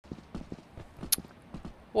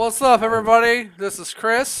What's up, everybody? This is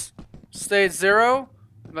Chris, Stage Zero,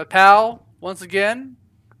 my pal, once again,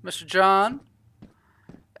 Mr. John.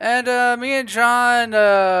 And me and John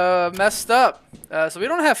messed up. So we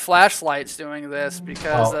don't have flashlights doing this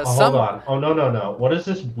because hold on. Oh, no. What is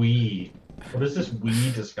this we? What is this we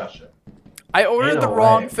discussion? I ordered the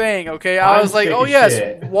wrong thing, okay? I was like, oh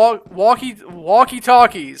yes,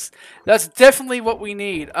 walkie-talkies. That's definitely what we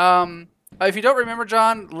need. If you don't remember,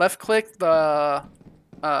 John, left-click the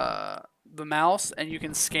mouse and you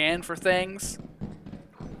can scan for things.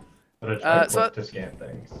 But it's right click to scan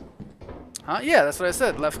things. Yeah, that's what I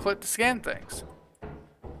said. Left click to scan things.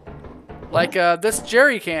 Like this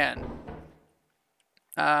jerry can.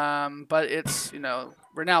 But it's,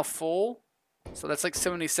 we're now full. So that's like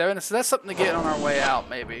 77. So that's something to get on our way out,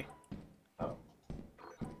 maybe.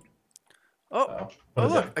 Oh,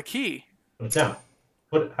 look, a key. Put it down.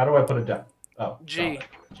 How do I put it down? Oh, G.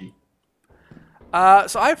 G.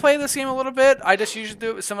 So I play this game a little bit. I just usually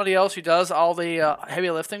do it with somebody else who does all the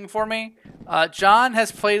heavy lifting for me. John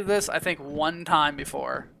has played this, I think, one time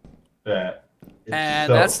before. And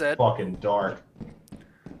so that's it. Fucking dark.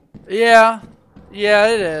 Yeah,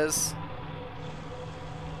 it is.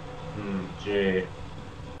 G.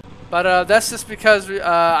 But that's just because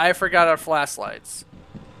I forgot our flashlights.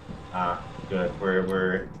 Ah, good.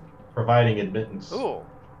 We're providing admittance. Ooh.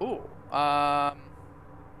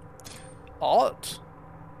 Alt.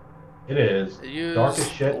 It is. Use dark as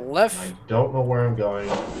shit. Left. I don't know where I'm going.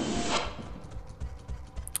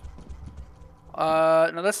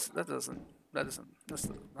 No, that's not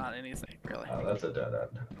anything really. Oh, that's a dead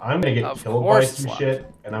end. I'm gonna get killed by some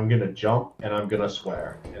shit, and I'm gonna jump, and I'm gonna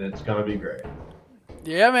swear, and it's gonna be great.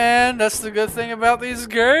 Yeah, man, that's the good thing about these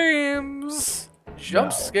games.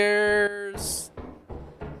 Jump scares.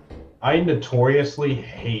 I notoriously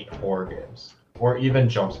hate horror games, or even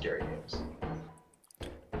jump scare games.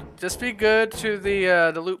 Just be good to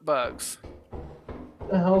the loot bugs.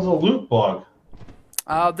 What the hell's a loot bug?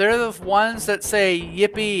 They're the ones that say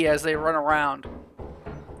yippee as they run around.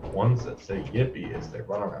 Ones that say yippee as they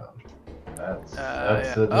run around. That's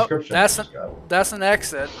the description. That's an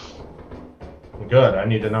exit. Good. I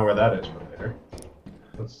need to know where that is for later.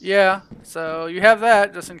 Yeah. So you have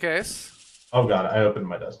that just in case. Oh god, I opened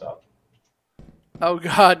my desktop. Oh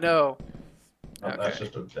god, no. Oh, okay. That's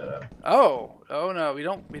just a dead end. Oh no, we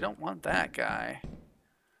don't want that guy.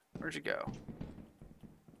 Where'd you go?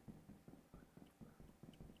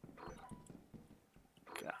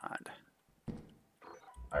 God.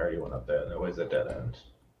 I already went up there. That way's a dead end.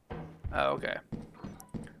 Oh, okay.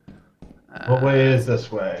 What way is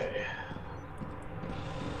this way?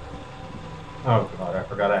 Oh god, I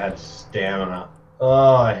forgot I had stamina.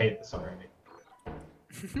 Oh, I hate this already.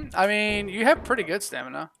 I mean, you have pretty good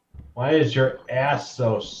stamina. Why is your ass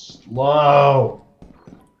so slow?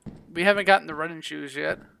 We haven't gotten the running shoes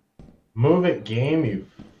yet. Move it, game, you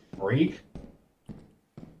freak.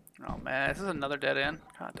 Oh man, this is another dead end.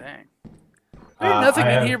 God dang. There's nothing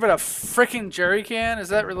in here but a freaking jerry can? Is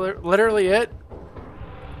that literally it?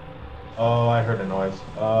 Oh, I heard a noise.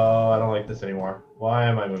 Oh, I don't like this anymore. Why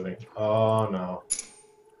am I moving? Oh, no.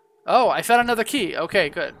 Oh, I found another key. Okay,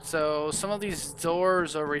 good. So, some of these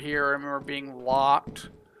doors over here I remember being locked.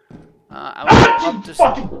 I'm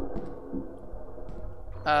sorry,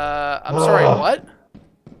 what?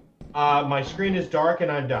 My screen is dark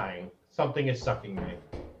and I'm dying. Something is sucking me.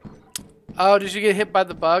 Oh, did you get hit by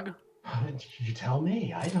the bug? You tell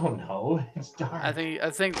me. I don't know. It's dark. I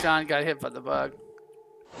think John got hit by the bug.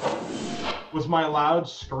 Was my loud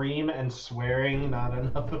scream and swearing not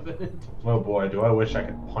enough of it? Oh boy, do I wish I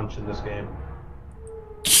could punch in this game.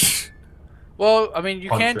 Well, I mean, you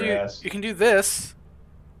can do this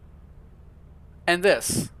and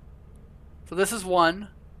this. So this is 1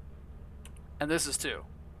 and this is 2.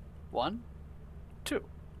 1, 2.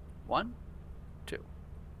 1, 2.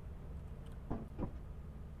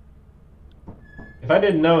 If I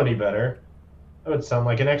didn't know any better, that would sound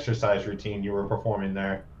like an exercise routine you were performing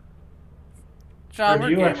there. John, we're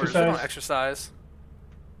gamers. We don't exercise.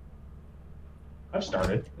 I've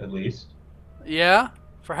started, at least. Yeah?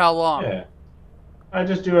 For how long? Yeah. I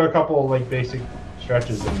just do a couple, like, basic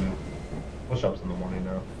stretches and push-ups in the morning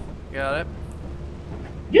now. Got it.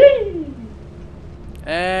 Yay!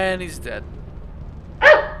 And he's dead.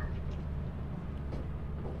 Ah!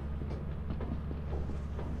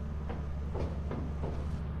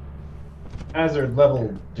 Hazard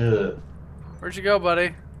level, duh. Where'd you go,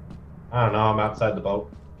 buddy? I don't know, I'm outside the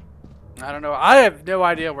boat. I don't know. I have no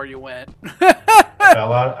idea where you went. I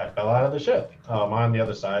fell out of the ship. Oh, I'm on the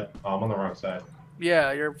other side. Oh, I'm on the wrong side.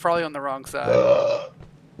 Yeah, you're probably on the wrong side.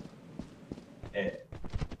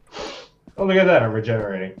 Oh, look at that! I'm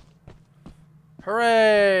regenerating.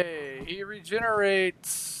 Hooray! He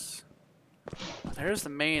regenerates. There's the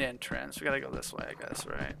main entrance. We gotta go this way, I guess,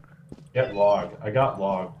 right? Get logged. I got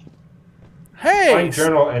logged. Hey! Find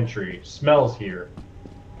journal entry. Smells here.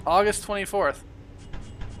 August 24th.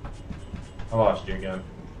 I lost you again.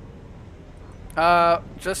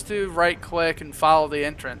 Just do right click and follow the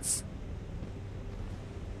entrance.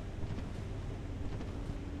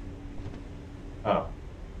 Oh.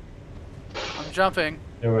 I'm jumping.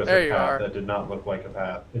 There was There a you path are. that did not look like a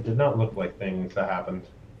path. It did not look like things that happened.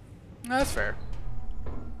 No, that's fair.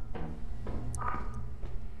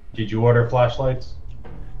 Did you order flashlights?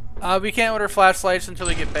 We can't order flashlights until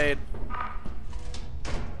we get paid.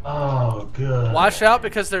 Oh, good. Watch out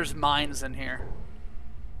because there's mines in here.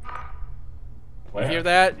 Where? You hear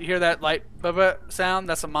that? You hear that light bubba sound?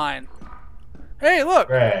 That's a mine. Hey, look!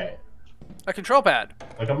 Great. A control pad.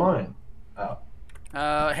 Like a mine. Oh.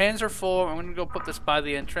 Hands are full. I'm gonna go put this by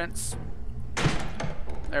the entrance.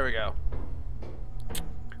 There we go.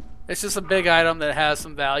 It's just a big item that has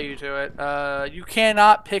some value to it. You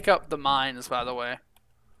cannot pick up the mines, by the way.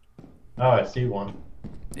 Oh, I see one.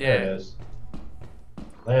 Yeah. There it is.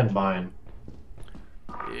 Landmine.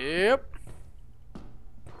 Yep.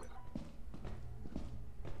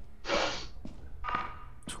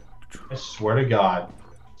 I swear to God,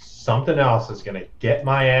 something else is gonna get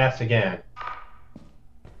my ass again.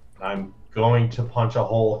 I'm going to punch a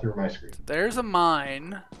hole through my screen. There's a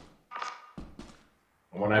mine.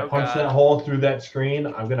 And when I Oh, punch God. that hole through that screen,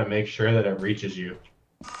 I'm gonna make sure that it reaches you.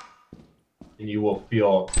 And you will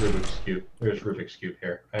feel Rubik's Cube. There's Rubik's Cube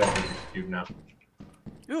here. I have Rubik's Cube now.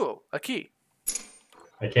 Ooh, a key.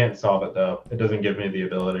 I can't solve it though. It doesn't give me the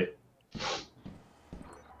ability.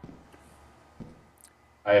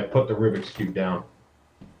 I have put the Rubik's Cube down.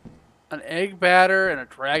 An egg batter and a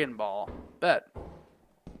Dragon Ball. Bet.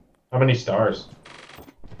 How many stars?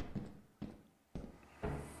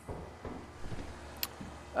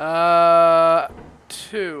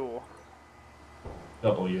 Two.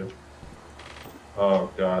 W. Oh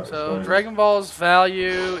God. So Dragon Ball's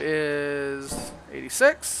value is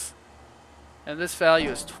 86, and this value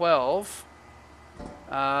is 12.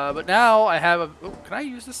 But now I have a. Oh, can I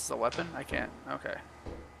use this as a weapon? I can't. Okay.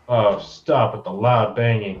 Oh, stop with the loud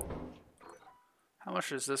banging. How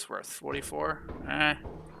much is this worth? 44. Eh.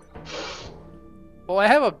 Well, I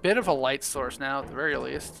have a bit of a light source now, at the very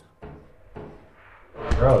least.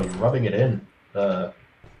 Bro, you're rubbing it in. Oh,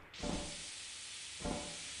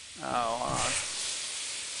 hold on.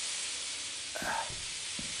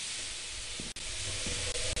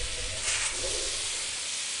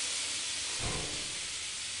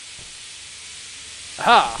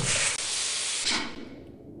 Aha!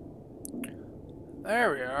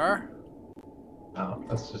 There we are. Oh,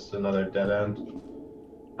 that's just another dead end.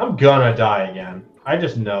 I'm gonna die again. I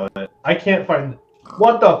just know it. I can't find.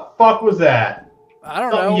 What the fuck was that? I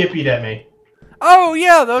don't Something know. yippied at me. Oh,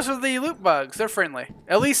 yeah, those are the loot bugs. They're friendly.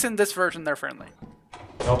 At least in this version, they're friendly.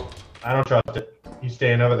 Nope, I don't trust it. He's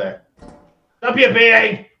staying over there. Stop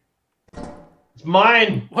yipping! It's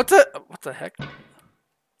mine. What the heck?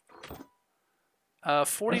 I'm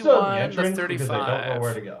still in the 41 to entrance because I don't know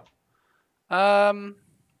where 35. to go.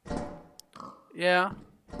 Yeah.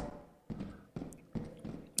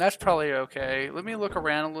 That's probably okay. Let me look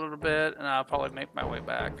around a little bit, and I'll probably make my way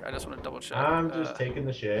back. I just want to double check. I'm just taking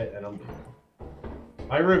the shit, and I'm leaving.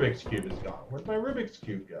 My Rubik's Cube is gone. Where'd my Rubik's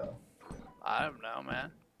Cube go? I don't know,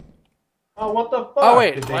 man. Oh, what the fuck? Oh,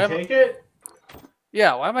 wait, Did why they am- take it?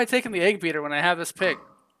 Yeah, why am I taking the egg beater when I have this pig?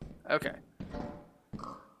 Okay.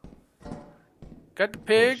 Got the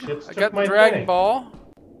pig. shit's I took got the my Dragon thing. Ball.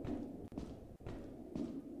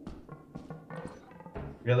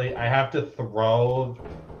 Really? I have to throw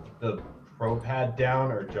the pro pad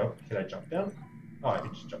down or jump? Can I jump down? Oh, I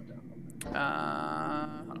can just jump down.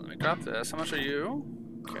 Let me grab this. How much are you?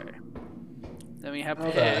 Okay. Then we have How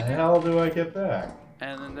the pig. hell do I get back?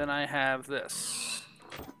 And then I have this.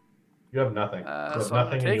 You have nothing. You have So I'm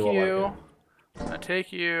nothing gonna and take you will you. like I'm gonna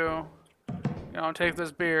take you. I'm gonna take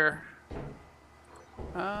this beer.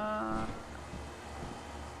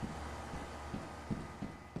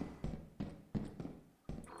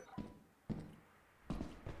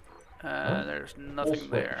 There's nothing switch.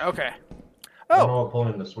 there. Okay. it. I don't know Oh, what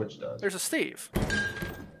pulling the switch does. there's a Steve.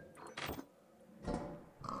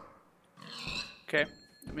 Okay.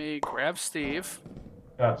 Let me grab Steve.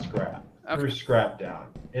 Got scrap. Okay. Threw scrap down.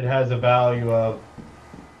 It has a value of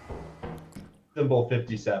symbol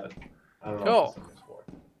 57. I don't know Cool. what the symbol's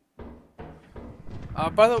for.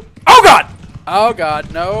 By the. Oh God! Oh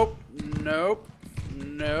God! Nope. Nope.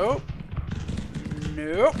 Nope.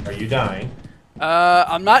 Nope. Are you dying?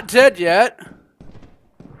 I'm not dead yet.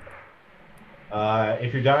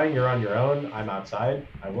 If you're dying, you're on your own. I'm outside.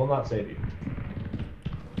 I will not save you.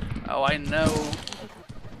 Oh, I know.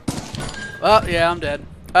 Well, yeah, I'm dead.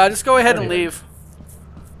 Just go ahead and leave.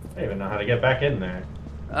 I don't even know how to get back in there.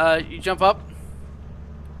 You jump up.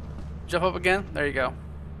 Jump up again. There you go.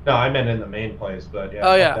 No, I meant in the main place, but yeah.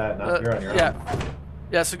 Oh yeah. That, no, you're on your yeah. own.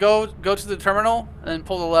 Yeah. So go to the terminal and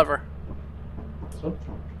pull the lever. This one?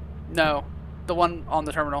 No, the one on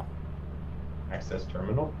the terminal. Access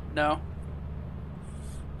terminal? No.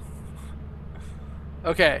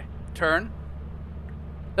 Okay. Turn.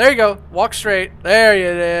 There you go. Walk straight. There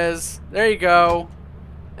it is. There you go.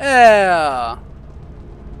 Yeah.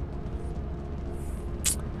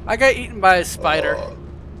 I got eaten by a spider.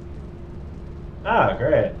 Ah,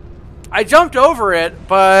 great. I jumped over it,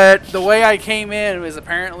 but the way I came in was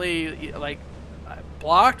apparently like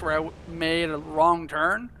blocked, where I made a wrong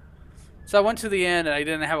turn. So I went to the end and I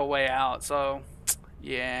didn't have a way out. So,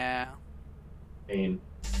 yeah. Pain.